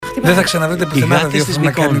Δεν θα ξαναδείτε πουθενά ραδιόφωνο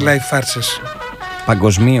να κάνει live φάρσες.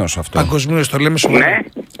 Παγκοσμίως αυτό. Παγκοσμίως το λέμε σοβαρά.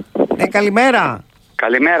 Ναι. Καλημέρα.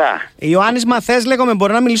 Καλημέρα. Ιωάννης Μαθές λέγομαι,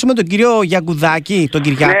 μπορώ να μιλήσω με τον κύριο Γιαγκουδάκη, τον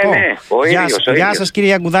Κυριάκο? Ναι, ο ίδιος. Γεια σας κύριε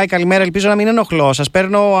Γιαγκουδάκη, καλημέρα, ελπίζω να μην ενοχλώ. Σας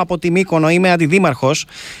παίρνω από τη Μύκονο, είμαι αντιδήμαρχος.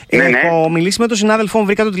 Έχω μιλήσει με τον συνάδελφο μου,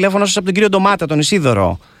 βρήκα το τηλέφωνο σας από τον κύριο Ντομάτα, τον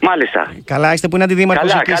Ισίδωρο. Μάλιστα. Καλά είστε που είναι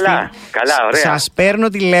αντιδήμαρχος? Καλά, ωραία. Σας παίρνω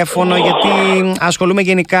τηλέφωνο γιατί ασχολούμαι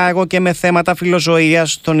γενικά εγώ και με θέματα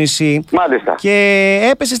φιλοζωίας στο νησί. Μάλιστα. Και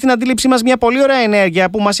έπεσε στην αντίληψή μας μια πολύ ωραία ενέργεια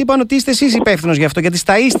που μας είπαν ότι είστε εσείς υπεύθυνος γι' αυτό, για τις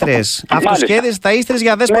ταΐστρες. Αυτοσχέδιες ταΐστρες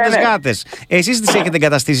για δέσποτες γάτες. Εσείς τις έχετε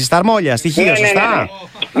εγκαταστήσει στα Αρμόλια, στοιχείο, σωστά?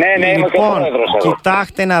 Ναι, Λοιπόν,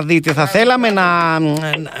 κοιτάξτε να δείτε, θα θέλαμε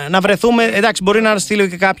να βρεθούμε. Εντάξει, μπορεί να στείλω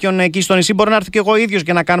και κάποιον εκεί στο νησί, μπορεί να έρθω και εγώ ίδιος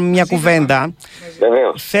και να κάνουμε μια κουβέντα.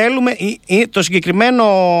 Βεβαίως. Θέλουμε, το συγκεκριμένο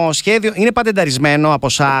σχέδιο είναι πατενταρισμένο από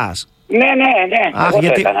εσάς? Ναι.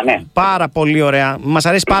 Γιατί πάρα πολύ ωραία. Μας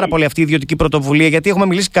αρέσει πάρα πολύ αυτή η ιδιωτική πρωτοβουλία, γιατί έχουμε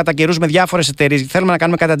μιλήσει κατά καιρούς με διάφορες εταιρείες. Θέλουμε να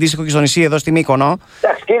κάνουμε κάτι αντίστοιχο και στο νησί, εδώ στη Μύκονο.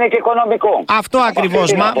 Εντάξει, και είναι και οικονομικό. Αυτό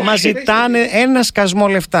ακριβώς. Μας ζητάνε ένα σκασμό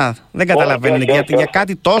λεφτά. Δεν καταλαβαίνετε για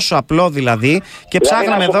κάτι τόσο απλό δηλαδή. Και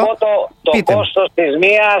ψάχναμε εδώ. Το κόστος της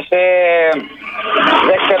μίας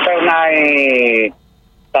δεν ξεπερνάει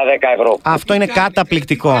τα 10 ευρώ. Αυτό είναι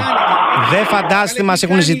καταπληκτικό. Δεν φαντάζεστε, μας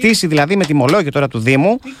έχουν ζητήσει δηλαδή με τιμολόγιο τώρα του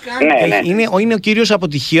Δήμου. Ναι. Είναι ο κύριος από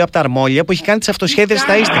τυχείο, από τα Αρμόλια, που έχει κάνει τις αυτοσχέδιες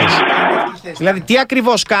ταΐστρες. Δηλαδή, τι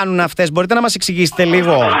ακριβώς κάνουν αυτές, μπορείτε να μας εξηγήσετε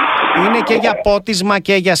λίγο? Είναι και για πότισμα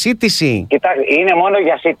και για σύτηση? Κοιτάξτε, είναι μόνο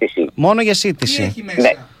για σύτηση. Μόνο για σύτηση. Ναι.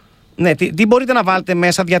 Ναι, τι μπορείτε να βάλετε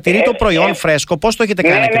μέσα, διατηρεί το προϊόν φρέσκο, πώς το έχετε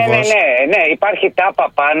κάνει ακριβώς? Ναι, υπάρχει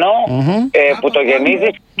τάπα πάνω που το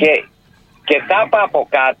γεμίζεις και τάπα από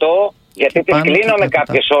κάτω, γιατί την κλείνω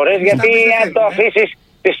κάποιες ώρες, γιατί αν το αφήσεις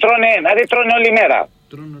τις τρώνε όλη μέρα.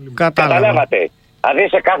 Καταλάβατε. Δηλαδή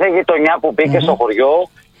σε κάθε γειτονιά που μπήκε στο χωριό.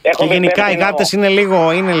 Και γενικά οι γάτες είναι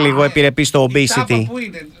λίγο επιρρεπείς στο obesity. Πού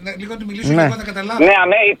είναι, λίγο να μιλήσω και εγώ να καταλάβω.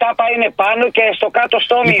 Ναι, η τάπα είναι πάνω και στο κάτω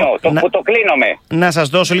στόμιο, που το κλείνουμε. Να σας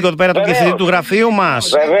δώσω λίγο εδώ πέρα τον διευθυντή του γραφείου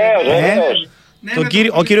μας. Βεβαίως.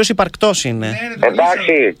 Ο κύριος υπαρκτός είναι.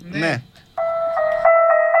 Εντάξει. Ναι.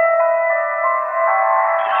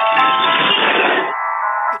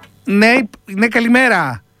 Ναι,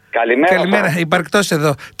 καλημέρα. Καλημέρα, υπαρκτός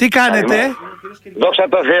εδώ. Τι κάνετε? Δόξα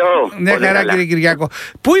τω Θεώ. Ναι, χαρά κύριε Κυριάκο.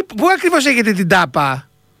 Πού ακριβώς έχετε την τάπα?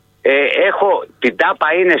 Έχω την τάπα,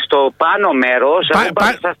 είναι στο πάνω μέρος.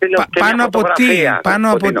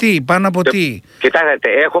 Πάνω από τι? Κοιτάξτε,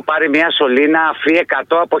 έχω πάρει μια σωλήνα φύ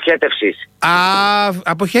 100 αποχέτευσης.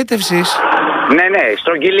 Αποχέτευσης? Ναι,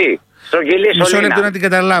 στρογγυλή. Μισό λεπτό να την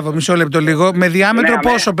καταλάβω, μισό λεπτό λίγο. Με διάμετρο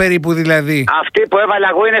πόσο περίπου δηλαδή? Αυτή που έβαλα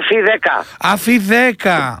εγώ είναι φύ 10. Φύ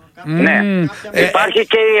 10. Ναι. Υπάρχει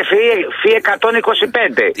και η φύ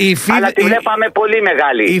 125. Αλλά τη βλέπαμε πολύ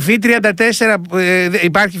μεγάλη. Η φύ 34,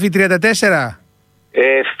 υπάρχει φύ 34?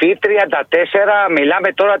 Φύ 34,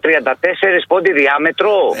 μιλάμε τώρα 34 πόντι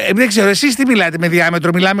διάμετρο. Δεν ξέρω, εσείς τι μιλάτε με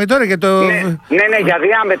διάμετρο? Μιλάμε τώρα για το... Ναι, για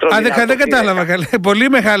διάμετρο. Δεν κατάλαβα καλά. Πολύ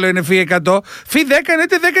μεγάλο είναι φύ 100. Φύ 10 είναι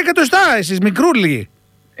 10 εκατοστά, εσείς μικρούλι.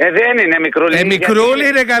 Δεν είναι μικρούλι. Μικρούλι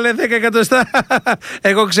είναι καλέ 10 εκατοστά.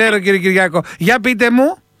 Εγώ ξέρω κύριε Κυριάκο. Για πείτε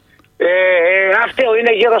μου. Αυτό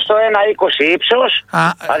είναι γύρω στο 1,20 ύψος.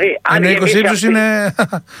 Δηλαδή, 1,20 ύψος είναι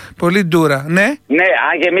πολύ ντούρα. Ναι,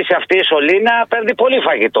 αν γεμίσει αυτή η σωλήνα παίρνει πολύ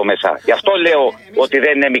φαγητό μέσα. Γι' αυτό λέω ότι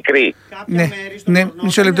δεν είναι μικρή. Ναι,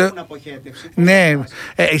 μισό λεπτό. Ναι,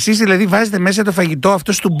 εσείς δηλαδή βάζετε μέσα το φαγητό,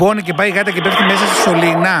 αυτό στουμπώνει και πάει η γάτα και πέφτει μέσα στη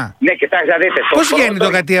σωλήνα? Ναι, κοιτάξτε, δείτε. Πώς βγαίνει το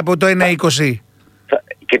γατί από το 1,20?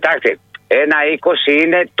 Κοιτάξτε, 1,20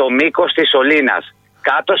 είναι το μήκος της σωλήνας.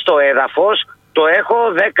 Κάτω στο έδαφος το έχω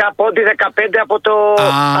 10 πόντι 15 από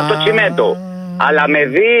το τσιμέντο. Αλλά με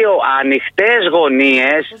δύο ανοιχτές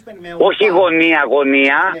γωνίες, όχι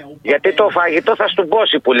γωνία, γιατί το φαγητό θα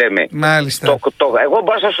στουμπώσει που λέμε. Μάλιστα. Εγώ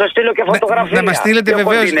μπορώ να σας το στείλω και φωτογραφία. Να μας στείλετε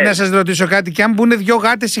βεβαίως. Να σας ρωτήσω κάτι. Και αν μπουν δύο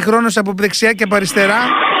γάτες συγχρόνως από δεξιά και από αριστερά,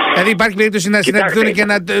 δηλαδή υπάρχει περίπτωση να συναντηθούν και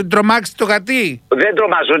να τρομάξει το γατί? Δεν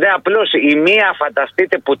τρομάζουν, απλώς η μία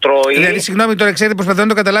φανταστείτε που τρώει. Δηλαδή, συγγνώμη, τώρα ξέρετε, προσπαθώ να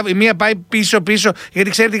το καταλάβω. Η μία πάει πίσω, γιατί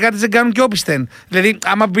ξέρετε οι γάτες δεν κάνουν και όπισθεν. Δηλαδή,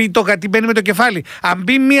 άμα μπει το γατί, μπαίνει με το κεφάλι. Αν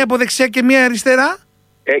μπει μία από δεξιά και μία αριστερά.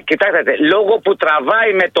 Κοιτάξτε, λόγω που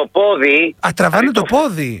τραβάει με το πόδι. Τραβάνε το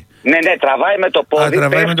πόδι. Ναι, τραβάει με το πόδι,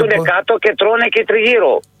 πέφτουν κάτω και τρώνε και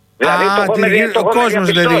τριγύρω. Δηλαδή ο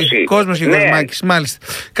κόσμος δηλαδή. Κόσμος και κοσμάκης, μάλιστα.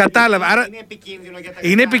 Κατάλαβα. Άρα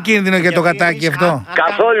είναι επικίνδυνο για το γατάκι αυτό?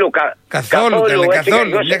 Καθόλου.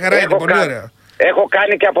 Μια χαρά είναι, πολύ ωραίο. Έχω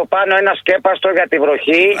κάνει και από πάνω ένα σκέπαστο για τη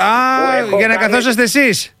βροχή. Για να καθόσαστε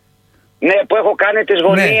εσείς? Ναι, που έχω κάνει τις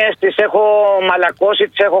γωνίες, τις έχω μαλακώσει,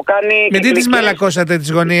 τις έχω κάνει. Με τι τις μαλακώσατε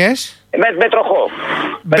τις γωνίες?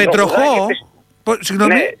 Μετροχό.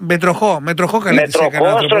 Συγγνώμη, Ναι. μετροχό καλή.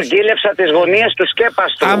 Μετροχό, στρογγύλεψα τις γωνίες του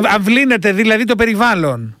σκέπαστου. Αμβλύνεται δηλαδή το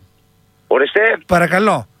περιβάλλον. Ορίστε.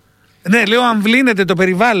 Παρακαλώ. Ναι, λέω αμβλύνεται το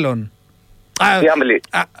περιβάλλον. Τι αμβλή?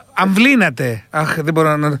 Αμβλύνατε. Αχ, δεν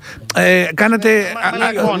μπορώ να. Κάνατε.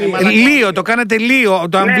 Λίο, το κάνατε λίο.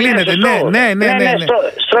 Το αμβλύνετε. Ναι.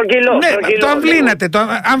 Στρογγυλό. Ναι, το αμβλύνατε.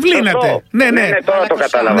 Αμβλύνατε. Ναι. Τώρα το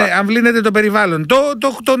κατάλαβα. Ναι, αμβλύνετε το περιβάλλον.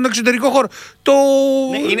 Τον εξωτερικό χώρο.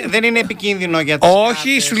 Δεν είναι επικίνδυνο για τις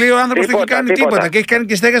Όχι, σου λέει ο άνθρωπος δεν έχει κάνει τίποτα. Και έχει κάνει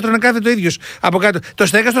και στέγαστρο να κάθεται ο ίδιος από κάτω. Το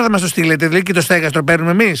στέγαστρο θα μας το στείλετε, δηλαδή και το στέγαστρο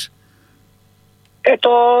παίρνουμε εμείς.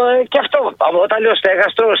 Και αυτό, όταν λέω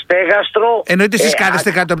στέγαστρο... Εννοείται εσείς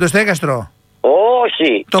κάθεστε κάτω από το στέγαστρο.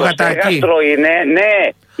 Όχι, το στέγαστρο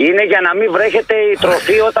είναι για να μην βρέχεται η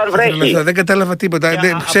τροφή όταν βρέχει. Δεν κατάλαβα τίποτα.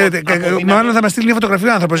 Ξέρετε, μάλλον θα μας στείλει μια φωτογραφία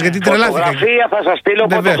ο άνθρωπος, γιατί τρελάθηκα. Φωτογραφία θα σας στείλω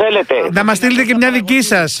όποτε θέλετε. Να μας στείλετε και μια δική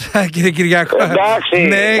σας, κύριε Κυριάκο. Εντάξει.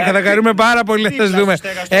 Ναι, θα χαρούμε πάρα πολύ να σας δούμε.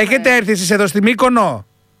 Έχετε έρθει εσείς εδώ στη Μύκονο?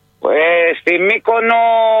 Στη Μύκονο,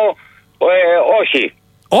 όχι.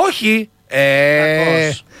 Όχι.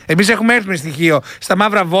 Εμείς έχουμε έρθει με στοιχείο στα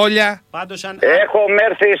Μαύρα Βόλια. Έχουμε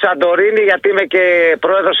έρθει Σαντορίνη, γιατί είμαι και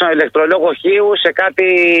πρόεδρος των ηλεκτρολόγων Χίου σε κάτι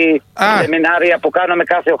σεμινάρια που κάνουμε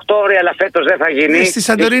κάθε Οκτώβριο, αλλά φέτος δεν θα γίνει. Στη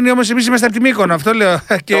Σαντορίνη όμως εμείς είμαστε από τη Μύκονο, αυτό λέω.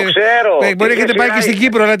 Το ξέρω. Μπορεί να έχετε πάει και στην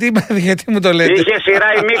Κύπρο, αλλά γιατί μου το λέτε? Είχε σειρά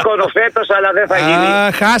η Μύκονο φέτος, αλλά δεν θα γίνει.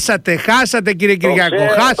 Χάσατε κύριε Κυριάκο,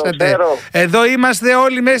 χάσατε. Εδώ είμαστε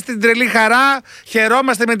όλοι μέσα στην τρελή χαρά,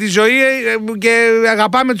 χαιρόμαστε με τη ζωή και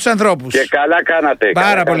αγαπάμε τους ανθρώπους. Και καλά κάνατε.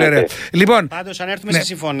 Πάρα πολύ ωραία. Λοιπόν, πάντως, αν έρθουμε σε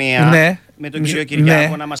συμφωνία με τον κύριο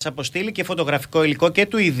Κυριάκο να μας αποστείλει και φωτογραφικό υλικό και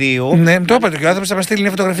του ιδίου. Ναι, το είπατε και ο άνθρωπος θα μας στείλει μια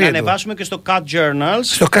φωτογραφία. Να ανεβάσουμε και στο Cut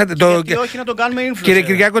Journals. Γιατί όχι να τον κάνουμε influencer. Κύριε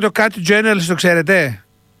Κυριάκο, το Cut Journals το ξέρετε?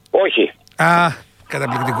 Όχι.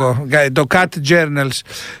 Καταπληκτικό. Το Cat Journals.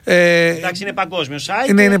 Εντάξει, είναι παγκόσμιο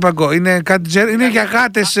site. Είναι παγκόσμιο. Είναι για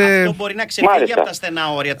γάτες. Αυτό μπορεί να ξεφύγει από τα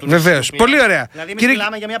στενά όρια του. Βεβαίως. Πολύ ωραία. Δηλαδή, εμείς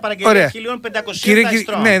μιλάμε για μια παραγγελία 1.500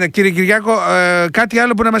 ευρώ. Ναι, κύριε Κυριάκο, κάτι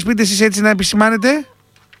άλλο που να μας πείτε εσείς έτσι να επισημάνετε?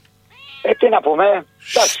 Τι να πούμε.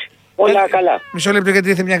 Εντάξει. Όλα καλά. Μισό λεπτό, γιατί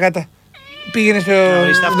ήρθε μια γάτα. Πήγαινε στο.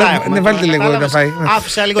 Ναι, βάλτε λίγο να φάει.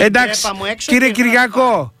 Άφησα λίγο την τρέπα μου έξω. Κύριε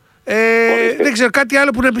Κυριάκο. Δεν ξέρω, κάτι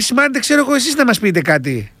άλλο που να επισημάνετε, ξέρω εγώ, εσείς να μας πείτε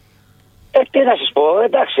κάτι. Τι να σας πω,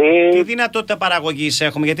 εντάξει. Τι δυνατότητα παραγωγής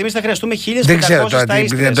έχουμε, γιατί εμείς θα χρειαστούμε 1.500 δεν ξέρω τώρα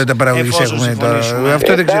τι δυνατότητα παραγωγής έχουμε τώρα.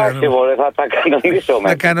 Αυτό δεν ξέρω. Θα τα κανονίσουμε.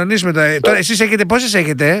 Να κανονίσουμε τώρα. Τώρα εσείς έχετε, πόσες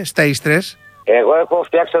έχετε στα Ίστρες? Εγώ έχω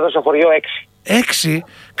φτιάξει εδώ στο χωριό 6. 6.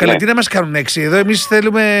 Καλά, τι να μας κάνουν 6. Εδώ εμείς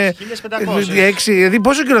θέλουμε 6. Δηλαδή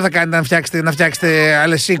πόσο καιρό θα κάνετε να φτιάξετε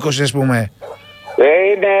άλλες 20, ας πούμε?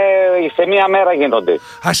 Είναι σε μία μέρα γίνονται.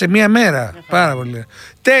 Σε μία μέρα. Πάρα πολύ.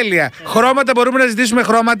 Τέλεια. Χρώματα, μπορούμε να ζητήσουμε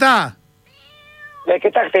χρώματα?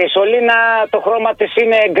 Κοιτάξτε, η σωλήνα το χρώμα της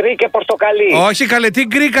είναι γκρι και πορτοκαλί. Όχι καλέ, τι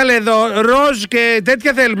γκρι καλέ εδώ, ροζ και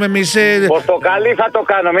τέτοια θέλουμε εμείς. Πορτοκαλί θα το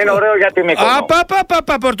κάνουμε, είναι ωραίο για τη Μύκονο.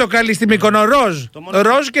 Πορτοκαλί στη Μύκονο,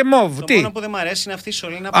 ροζ και μόβ. Το μόνο που δεν μου αρέσει είναι αυτή η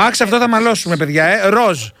σωλήνα. Αυτό θα μαλώσουμε παιδιά,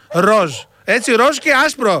 ροζ. Έτσι, ροζ και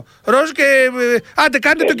άσπρο. Ροζ και. Άντε,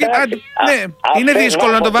 κάντε το. Ναι, είναι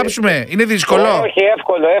δύσκολο να το βάψουμε. Είναι δύσκολο. Όχι,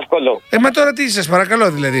 εύκολο. Μα τώρα τι σας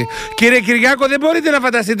παρακαλώ δηλαδή. Κύριε Κυριάκο, δεν μπορείτε να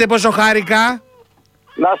φανταστείτε πόσο χάρηκα.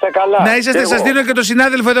 Να είστε καλά. Να είσαστε, σας δίνω και το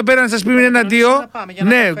συνάδελφο εδώ πέρα να σας πει ένα αντίο.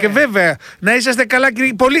 Ναι, και βέβαια. Να είσαστε καλά,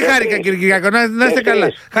 πολύ χάρηκα κύριε Κυριάκο. Να είστε καλά.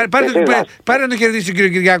 Πάρε να το χαιρετήσω κύριο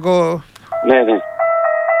Κυριάκο. Ναι.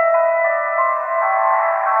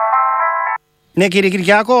 Ναι, κύριε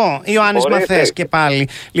Κυριάκο, Ιωάννης Μαθές και πάλι.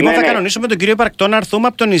 Λοιπόν, θα κανονίσουμε τον κύριο Υπαρκτό να έρθουμε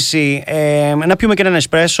από το νησί, να πιούμε και έναν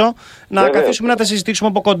εσπρέσο, να καθίσουμε να τα συζητήσουμε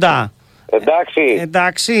από κοντά.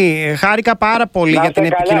 Εντάξει, χάρηκα πάρα πολύ για την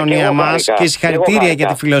επικοινωνία μας και συγχαρητήρια για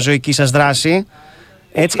τη φιλοζωική σας δράση.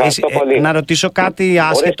 Έτσι, να ρωτήσω κάτι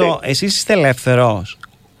άσχετο. Εσείς είστε ελεύθερος?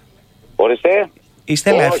 Ορίστε. Είστε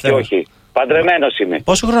ελεύθερος? Όχι. Παντρεμένος είμαι.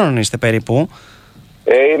 Πόσο χρόνο είστε περίπου?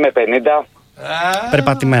 Είμαι 50.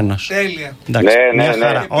 Περπατημένος. Τέλεια. Εντάξει, μια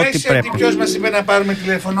χαρά. Ό,τι πρέπει. Ποιος μας είπε να πάρουμε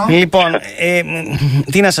τηλέφωνο? Λοιπόν,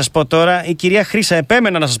 τι να σας πω τώρα. Η κυρία Χρύσα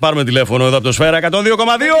επέμενα να σας πάρουμε τηλέφωνο εδώ από το Σφαίρα 102,2.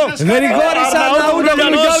 Γρηγόρης Αρναούτογλου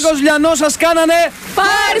και Γιώργος Λιανός σας κάνανε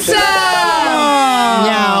Φάρσα!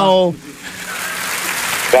 Μιαου.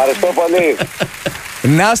 Ευχαριστώ πολύ.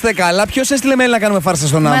 Να είστε καλά. Ποιος έστειλε mail να κάνουμε φάρσα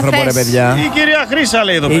στον άνθρωπο, ρε παιδιά? Η κυρία Χρύσα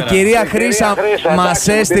λέει εδώ πέρα. Η κυρία Χρύσα μας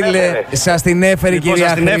έστειλε, σας την έφερε η κυρία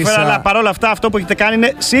Χρύσα. Σας την έφερα, αλλά παρόλα αυτά αυτό που έχετε κάνει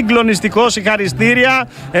είναι συγκλονιστικό. Συγχαριστήρια.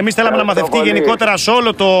 Εμείς θέλαμε να μαθευτεί γενικότερα σε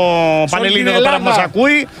όλο το πανελλήνιο εδώ πέρα που μας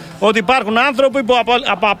ακούει ότι υπάρχουν άνθρωποι που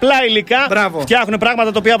από απλά υλικά φτιάχνουν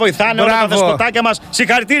πράγματα τα οποία βοηθάνε όλα τα δεσποτάκια μας.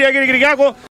 Συγχαρητήρια κύριε Κυριάκο.